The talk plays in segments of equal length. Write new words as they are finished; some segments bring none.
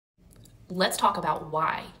let's talk about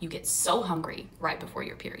why you get so hungry right before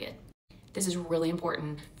your period. This is really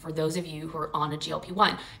important for those of you who are on a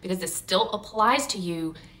GLP-1 because this still applies to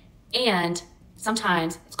you and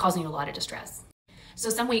sometimes it's causing you a lot of distress. So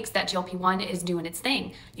some weeks that GLP-1 is doing its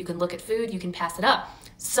thing. You can look at food, you can pass it up.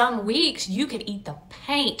 Some weeks you could eat the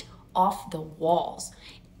paint off the walls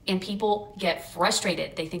and people get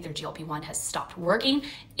frustrated. They think their GLP-1 has stopped working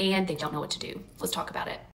and they don't know what to do. Let's talk about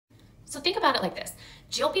it. So think about it like this.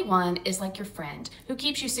 GLP-1 is like your friend who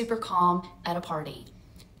keeps you super calm at a party.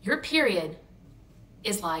 Your period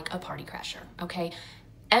is like a party crasher, okay?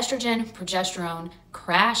 Estrogen, progesterone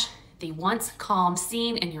crash the once calm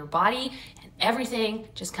scene in your body and everything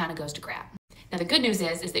just kind of goes to crap. Now the good news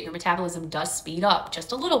is that your metabolism does speed up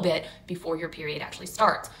just a little bit before your period actually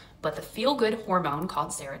starts, but the feel-good hormone called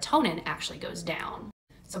serotonin actually goes down.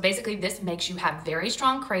 So basically this makes you have very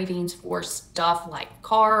strong cravings for stuff like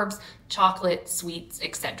carbs, chocolate, sweets,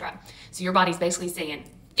 etc. So your body's basically saying,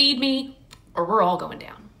 feed me or we're all going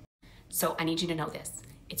down. So I need you to know this.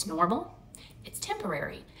 It's normal, it's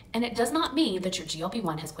temporary, and it does not mean that your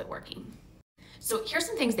GLP-1 has quit working. So here's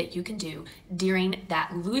some things that you can do during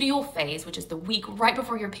that luteal phase, which is the week right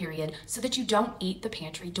before your period, so that you don't eat the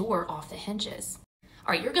pantry door off the hinges.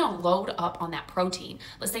 All right, you're gonna load up on that protein.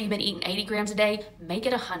 Let's say you've been eating 80 grams a day, make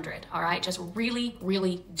it 100, all right? Just really,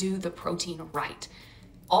 really do the protein right.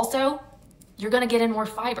 Also, you're gonna get in more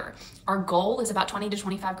fiber. Our goal is about 20 to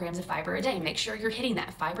 25 grams of fiber a day. Make sure you're hitting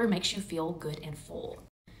that. Fiber makes you feel good and full.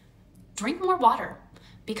 Drink more water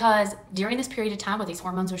because during this period of time where these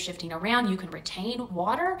hormones are shifting around, you can retain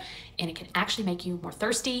water and it can actually make you more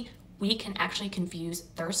thirsty. We can actually confuse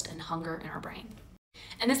thirst and hunger in our brain.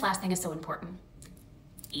 And this last thing is so important.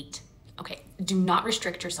 Eat. Okay, do not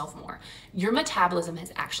restrict yourself more. Your metabolism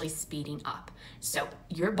is actually speeding up. So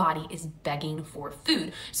your body is begging for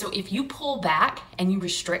food. So if you pull back and you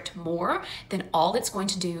restrict more, then all it's going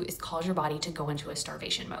to do is cause your body to go into a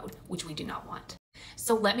starvation mode, which we do not want.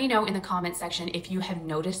 So let me know in the comment section if you have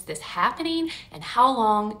noticed this happening and how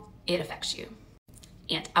long it affects you.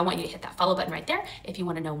 And I want you to hit that follow button right there if you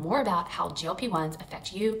want to know more about how GLP-1s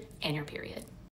affect you and your period.